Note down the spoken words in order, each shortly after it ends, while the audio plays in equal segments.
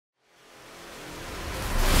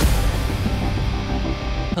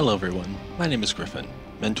Hello everyone, my name is Griffin,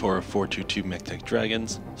 mentor of 422 MechTech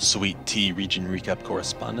Dragons, Sweet Tea Region Recap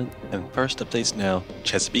Correspondent, and first updates now,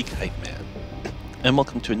 Chesapeake Hype Man. And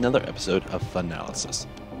welcome to another episode of FUNalysis.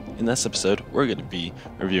 In this episode, we're going to be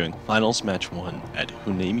reviewing Finals Match 1 at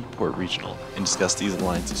Hueneme Port Regional and discuss these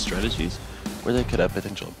alliances strategies, where they could have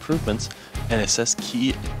potential improvements, and assess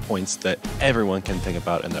key points that everyone can think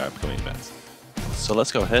about in their upcoming events. So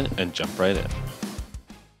let's go ahead and jump right in.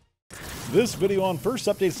 This video on First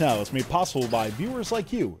Updates Now is made possible by viewers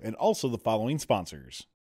like you and also the following sponsors.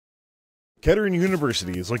 Kettering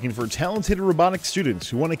University is looking for talented robotics students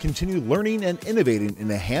who want to continue learning and innovating in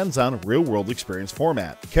a hands-on, real-world experience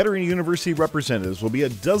format. Kettering University representatives will be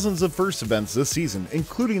at dozens of FIRST events this season,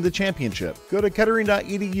 including the championship. Go to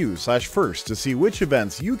kettering.edu/first to see which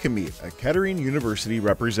events you can meet a Kettering University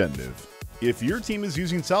representative. If your team is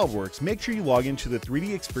using SolidWorks, make sure you log into the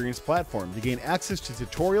 3D Experience platform to gain access to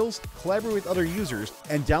tutorials, collaborate with other users,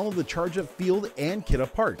 and download the Charge Up field and kit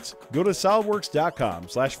up parts. Go to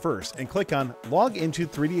solidworks.com/first and click on Log into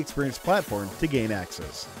 3D Experience platform to gain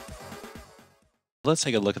access. Let's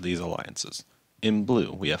take a look at these alliances. In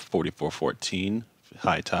blue, we have 4414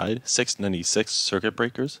 High Tide, 696 Circuit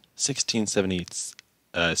Breakers, 1678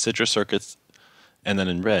 Citrus Circuits, and then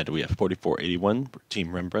in red, we have 4481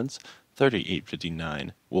 Team Rembrandts,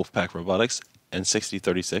 3859 Wolfpack Robotics, and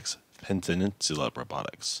 6036 Peninsula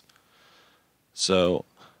Robotics. So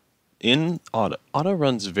in auto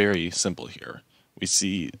runs very simple here. We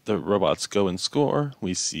see the robots go and score.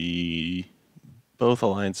 We see both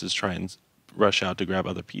alliances try and rush out to grab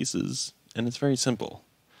other pieces, and it's very simple.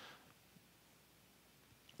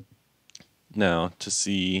 Now to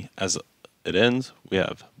see as it ends, we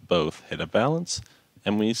have both hit a balance,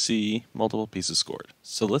 and we see multiple pieces scored.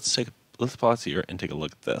 So let's pause here and take a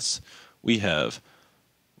look at this. We have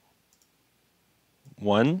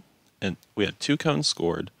two cones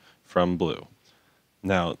scored from blue.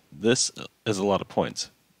 Now this is a lot of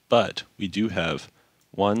points, but we do have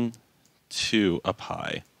 1, 2 up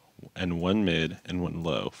high, and 1 mid and 1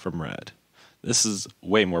 low from red. This is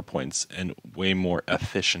way more points and way more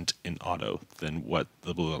efficient in auto than what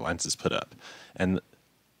the blue alliances put up. And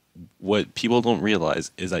what people don't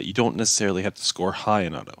realize is that you don't necessarily have to score high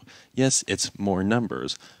in auto. Yes, it's more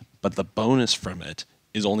numbers, but the bonus from it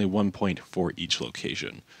is only 1 point for each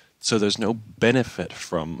location. So there's no benefit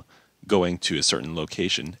from going to a certain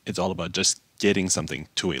location. It's all about just getting something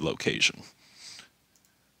to a location.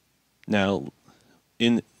 Now,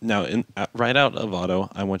 right out of auto,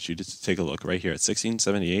 I want you to take a look right here at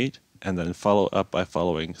 1678, and then follow up by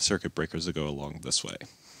following circuit breakers that go along this way.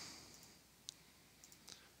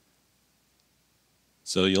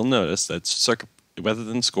 So you'll notice that rather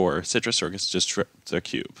than score, Citrus Circuits just tripped their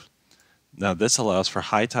cube. Now this allows for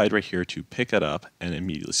High Tide right here to pick it up and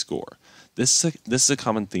immediately score. This is a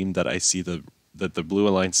common theme that I see that the Blue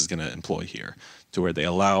Alliance is going to employ here, to where they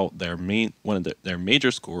allow one of their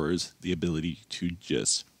major scorers the ability to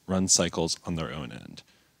just run cycles on their own end.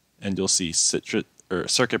 And you'll see Circuit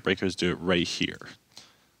Breakers do it right here.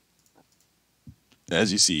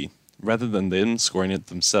 As you see, rather than them scoring it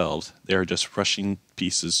themselves, they are just rushing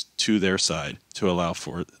pieces to their side to allow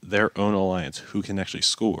for their own alliance, who can actually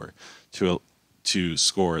score, to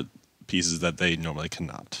score pieces that they normally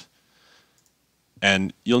cannot.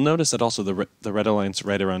 And you'll notice that also the red alliance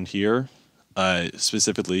right around here,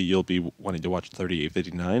 specifically you'll be wanting to watch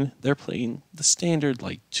 3859, they're playing the standard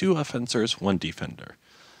like 2 offenders, 1 defender.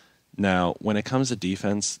 Now, when it comes to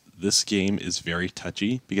defense, this game is very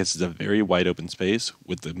touchy because it's a very wide open space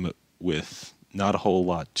with not a whole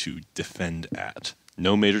lot to defend at.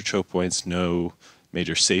 No major choke points, no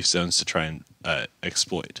major safe zones to try and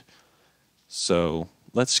exploit. So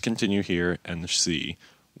let's continue here and see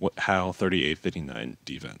how 3859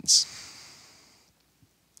 defends.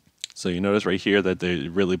 So you notice right here that they're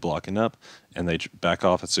really blocking up, and they back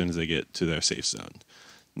off as soon as they get to their safe zone.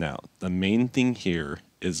 Now, the main thing here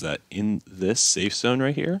is that in this safe zone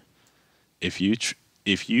right here, if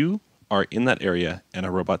you are in that area and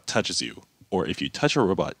a robot touches you, or if you touch a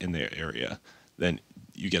robot in their area, then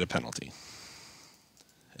you get a penalty.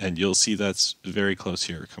 And you'll see that's very close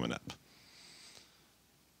here coming up.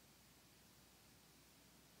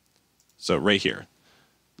 So right here,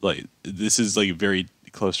 like this is like very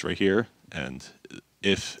close right here, and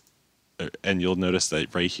you'll notice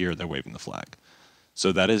that right here they're waving the flag.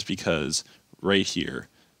 So that is because right here,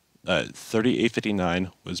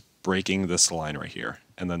 3859 was breaking this line right here,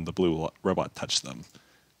 and then the blue robot touched them.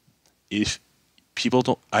 If people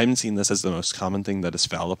don't, I'm seeing this as the most common thing that is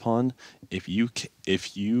fouled upon. If you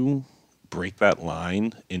break that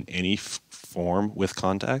line in any form with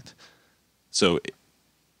contact, so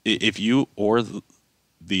if you or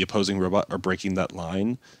the opposing robot are breaking that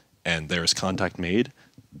line and there is contact made,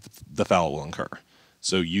 the foul will incur.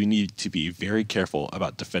 So you need to be very careful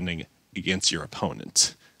about defending against your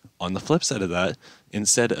opponent. On the flip side of that,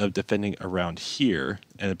 instead of defending around here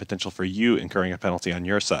and the potential for you incurring a penalty on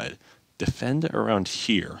your side, defend around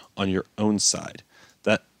here on your own side.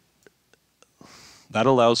 That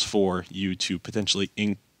allows for you to potentially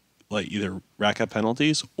either rack up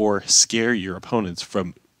penalties or scare your opponents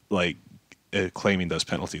from claiming those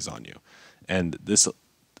penalties on you. And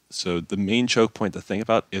so the main choke point to think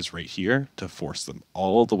about is right here, to force them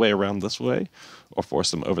all the way around this way or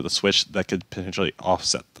force them over the switch that could potentially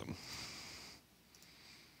offset them.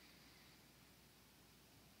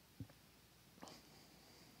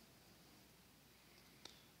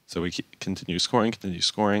 So we continue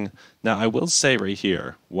scoring. Now I will say right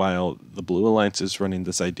here, while the Blue Alliance is running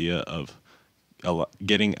this idea of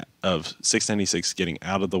 696 getting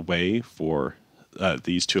out of the way for their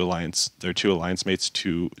two alliance mates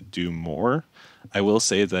to do more, I will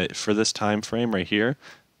say that for this time frame right here,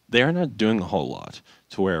 they are not doing a whole lot.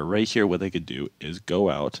 To where right here, what they could do is go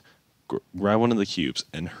out, grab one of the cubes,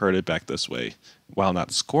 and herd it back this way. While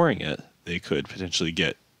not scoring it, they could potentially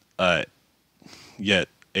get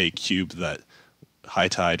a cube that High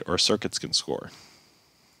Tide or Circuits can score.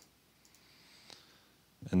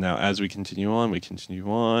 And now as we continue on,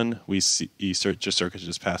 we see Circuits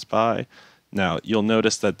just pass by. Now you'll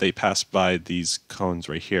notice that they pass by these cones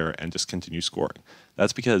right here and just continue scoring.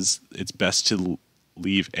 That's because it's best to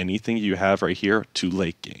leave anything you have right here to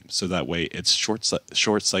late game. So that way it's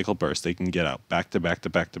short cycle burst. They can get out back to back to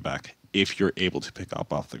back to back if you're able to pick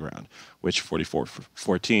up off the ground, which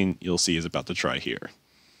 44-14 you'll see is about to try here.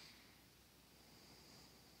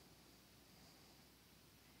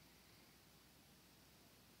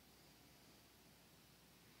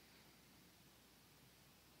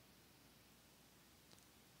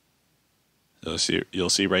 You'll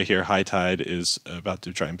see right here, High Tide is about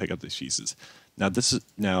to try and pick up these pieces.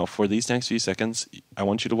 Now for these next few seconds, I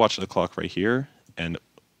want you to watch the clock right here and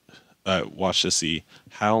watch to see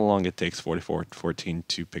how long it takes 44-14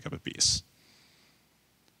 to pick up a piece.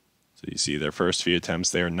 So you see their first few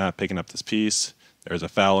attempts, they are not picking up this piece. There's a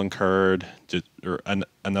foul incurred,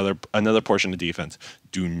 another portion of defense.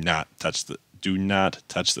 Do not touch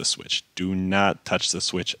the switch. Do not touch the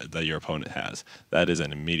switch that your opponent has. That is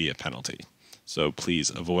an immediate penalty. So please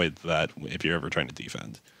avoid that if you're ever trying to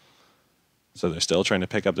defend. So they're still trying to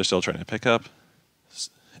pick up,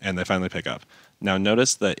 and they finally pick up. Now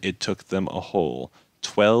notice that it took them a whole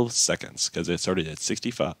 12 seconds, because it started at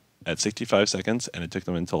 65 seconds, and it took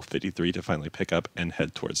them until 53 to finally pick up and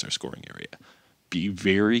head towards their scoring area. Be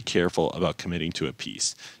very careful about committing to a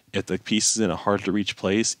piece. If the piece is in a hard-to-reach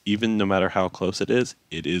place, even no matter how close it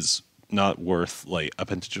is not worth a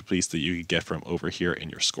potential piece that you could get from over here in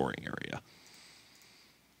your scoring area.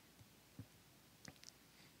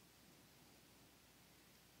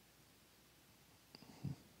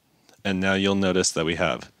 And now you'll notice that we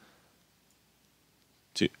have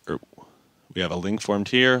a link formed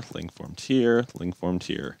here, link formed here, link formed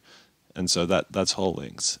here. And so that's whole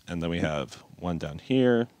links. And then we have one down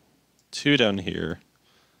here, two down here,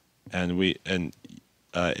 and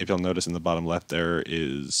if you'll notice in the bottom left, there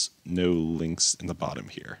is no links in the bottom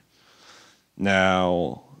here.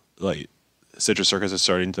 Now, Citrus Circus is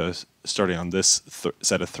starting on this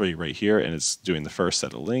set of three right here, and it's doing the first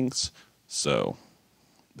set of links.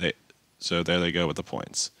 So there they go with the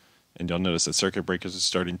points. And you'll notice that Circuit Breakers is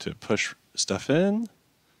starting to push stuff in.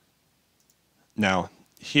 Now,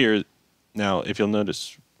 if you'll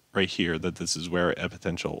notice right here that this is where a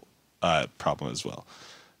potential problem as well.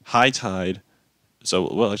 High Tide, so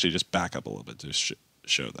we'll actually just back up a little bit to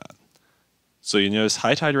show that. So you notice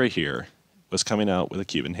High Tide right here was coming out with a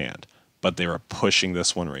cube in hand, but they were pushing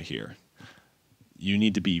this one right here. You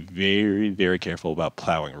need to be very, very careful about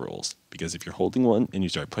plowing rules, because if you're holding one and you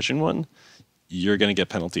start pushing one, you're going to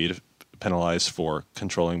get penalized for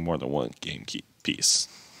controlling more than one game piece.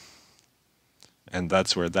 And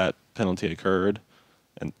that's where that penalty occurred.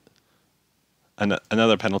 And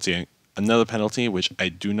another penalty, which I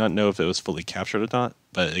do not know if it was fully captured or not,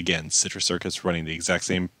 but again, Citrus Circus running the exact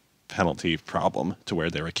same penalty problem to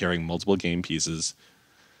where they were carrying multiple game pieces,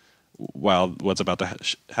 while what's about to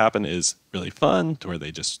happen is really fun, to where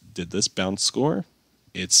they just did this bounce score.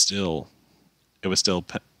 It was still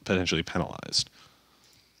potentially penalized.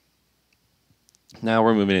 Now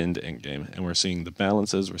we're moving into endgame, and we're seeing the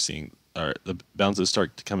balances. The balances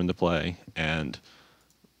start to come into play, and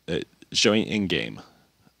showing in-game.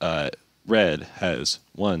 Red has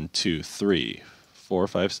 1, 2, 3, 4,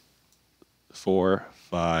 5, 4,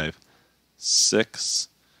 5, 6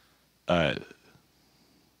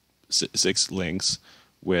 six links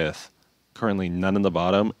with currently none in the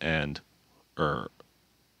bottom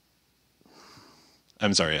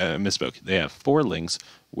I'm sorry, I misspoke. They have 4 links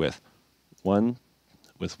with one,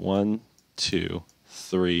 2,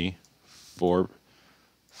 3, 4,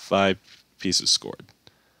 5 pieces scored.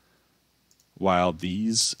 While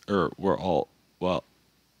these were all, well,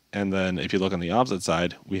 and then if you look on the opposite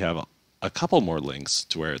side, we have a couple more links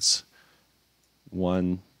to where it's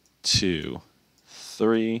 1, 2,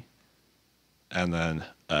 3, and then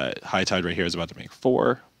high tide right here is about to make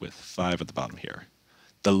 4 with 5 at the bottom here.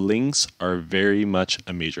 The links are very much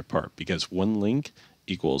a major part because 1 link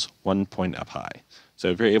equals 1 point up high. So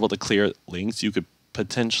if you're able to clear links, you could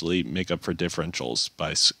potentially make up for differentials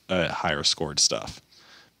by higher scored stuff.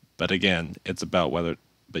 But again, it's about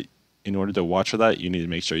but in order to watch for that, you need to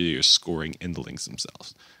make sure you're scoring in the links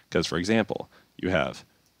themselves. Because for example, you have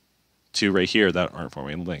 2 right here that aren't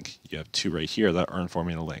forming a link. You have 2 right here that aren't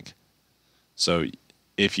forming a link. So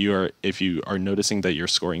if you are noticing that you're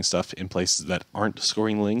scoring stuff in places that aren't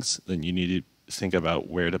scoring links, then you need to think about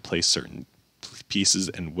where to place certain pieces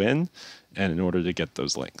and when, and in order to get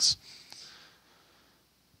those links.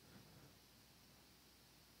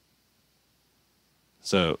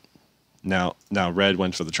 So now red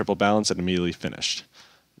went for the triple balance and immediately finished.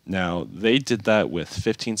 Now they did that with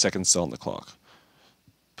 15 seconds still on the clock.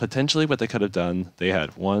 Potentially what they could have done, they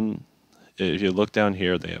had if you look down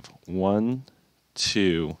here, they have 1,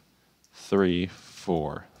 2, 3,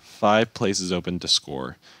 4, 5 places open to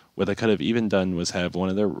score. What they could have even done was have one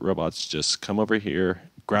of their robots just come over here,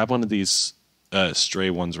 grab one of these stray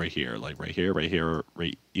ones right here, like right here,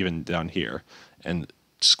 right even down here, and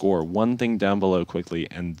score one thing down below quickly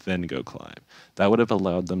and then go climb. That would have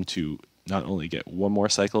allowed them to not only get one more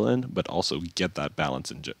cycle in, but also get that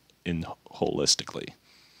balance in holistically.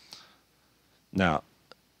 Now,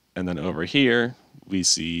 and then over here, we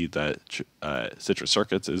see that Citrus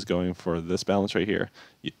Circuits is going for this balance right here.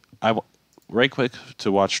 Right quick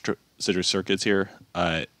to watch Citrus Circuits here.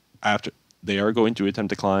 After they are going to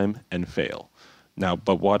attempt to climb and fail. Now,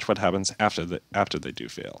 but watch what happens after they do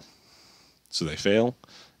fail. So they fail,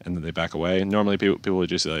 and then they back away. Normally, people would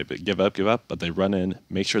just say, like, give up, but they run in,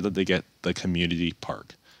 make sure that they get the community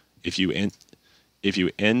park. If you end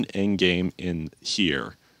game in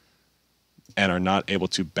here and are not able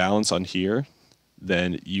to balance on here,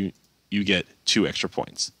 then you get 2 extra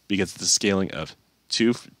points because it's the scaling of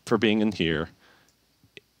 2 for being in here,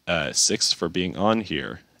 6 for being on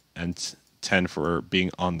here, and 10 for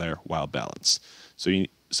being on there while balanced.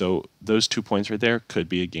 So those 2 points right there could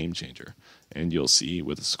be a game changer. And you'll see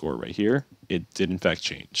with the score right here, it did in fact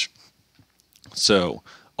change. So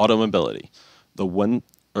auto mobility,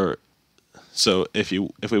 so if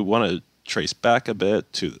we want to trace back a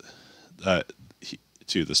bit to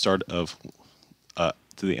the start of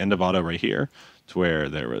to the end of auto right here, to where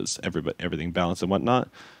there was everything balanced and whatnot,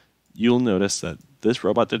 you'll notice that this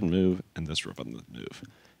robot didn't move and this robot didn't move.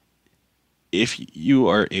 If you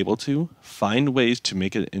are able to, find ways to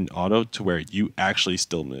make it in auto to where you actually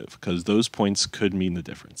still move, because those points could mean the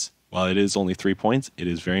difference. While it is only 3 points, it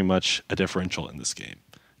is very much a differential in this game,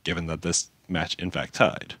 given that this match in fact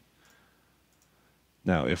tied.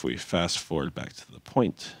 Now, if we fast forward back to the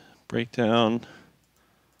point breakdown,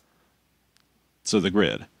 so the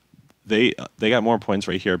grid, they got more points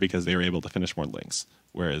right here because they were able to finish more links,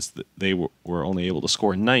 whereas they were only able to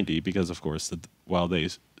score 90 because, of course, while they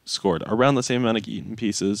scored around the same amount of eaten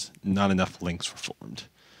pieces, not enough links were formed.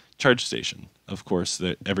 Charge station, of course,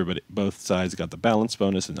 both sides got the balance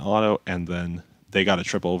bonus in auto, and then they got a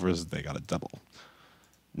triple versus they got a double.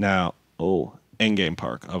 Now, endgame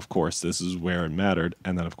park, of course, this is where it mattered,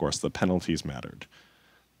 and then of course the penalties mattered.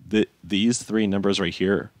 These 3 numbers right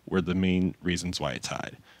here were the main reasons why it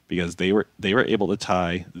tied, because they were able to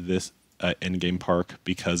tie this endgame park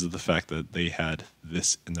because of the fact that they had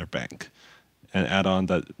this in their bank. And add on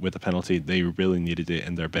that with the penalty, they really needed it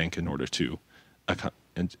in their bank in order to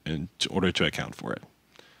account for it.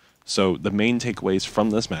 So the main takeaways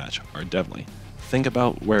from this match are definitely think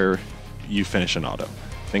about where you finish an auto.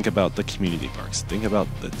 Think about the community parks. Think about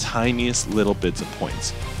the tiniest little bits of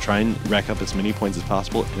points. Try and rack up as many points as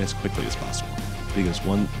possible and as quickly as possible. Because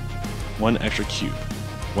one extra cube,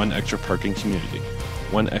 one extra parking community,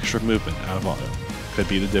 one extra movement out of auto could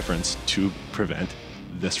be the difference to prevent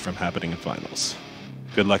this from happening in finals.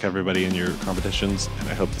 Good luck everybody in your competitions, and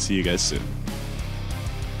I hope to see you guys soon.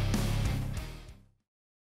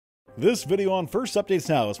 This video on First Updates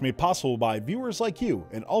Now is made possible by viewers like you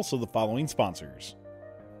and also the following sponsors.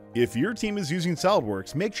 If your team is using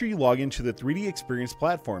SolidWorks, make sure you log into the 3D Experience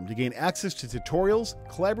platform to gain access to tutorials,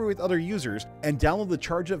 collaborate with other users, and download the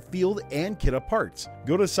Charge Up field and kit up parts.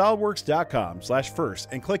 Go to solidworks.com/first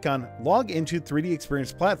and click on Log into 3D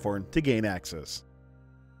Experience platform to gain access.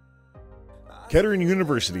 Kettering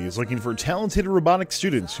University is looking for talented robotics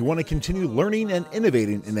students who want to continue learning and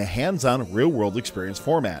innovating in a hands-on, real-world experience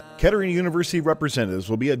format. Kettering University representatives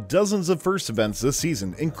will be at dozens of FIRST events this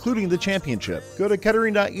season, including the championship. Go to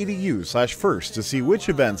kettering.edu/first to see which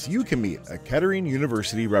events you can meet a Kettering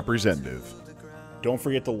University representative. Don't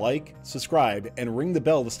forget to like, subscribe, and ring the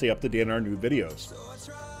bell to stay up to date on our new videos.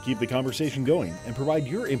 Keep the conversation going and provide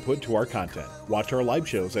your input to our content. Watch our live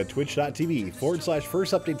shows at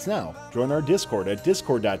twitch.tv/firstupdatesnow. Join our Discord at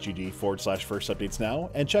discord.gg/firstupdatesnow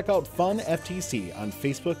and check out FUNFTC on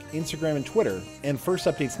Facebook, Instagram, and Twitter, and First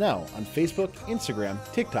Updates Now on Facebook, Instagram,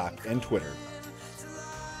 TikTok, and Twitter.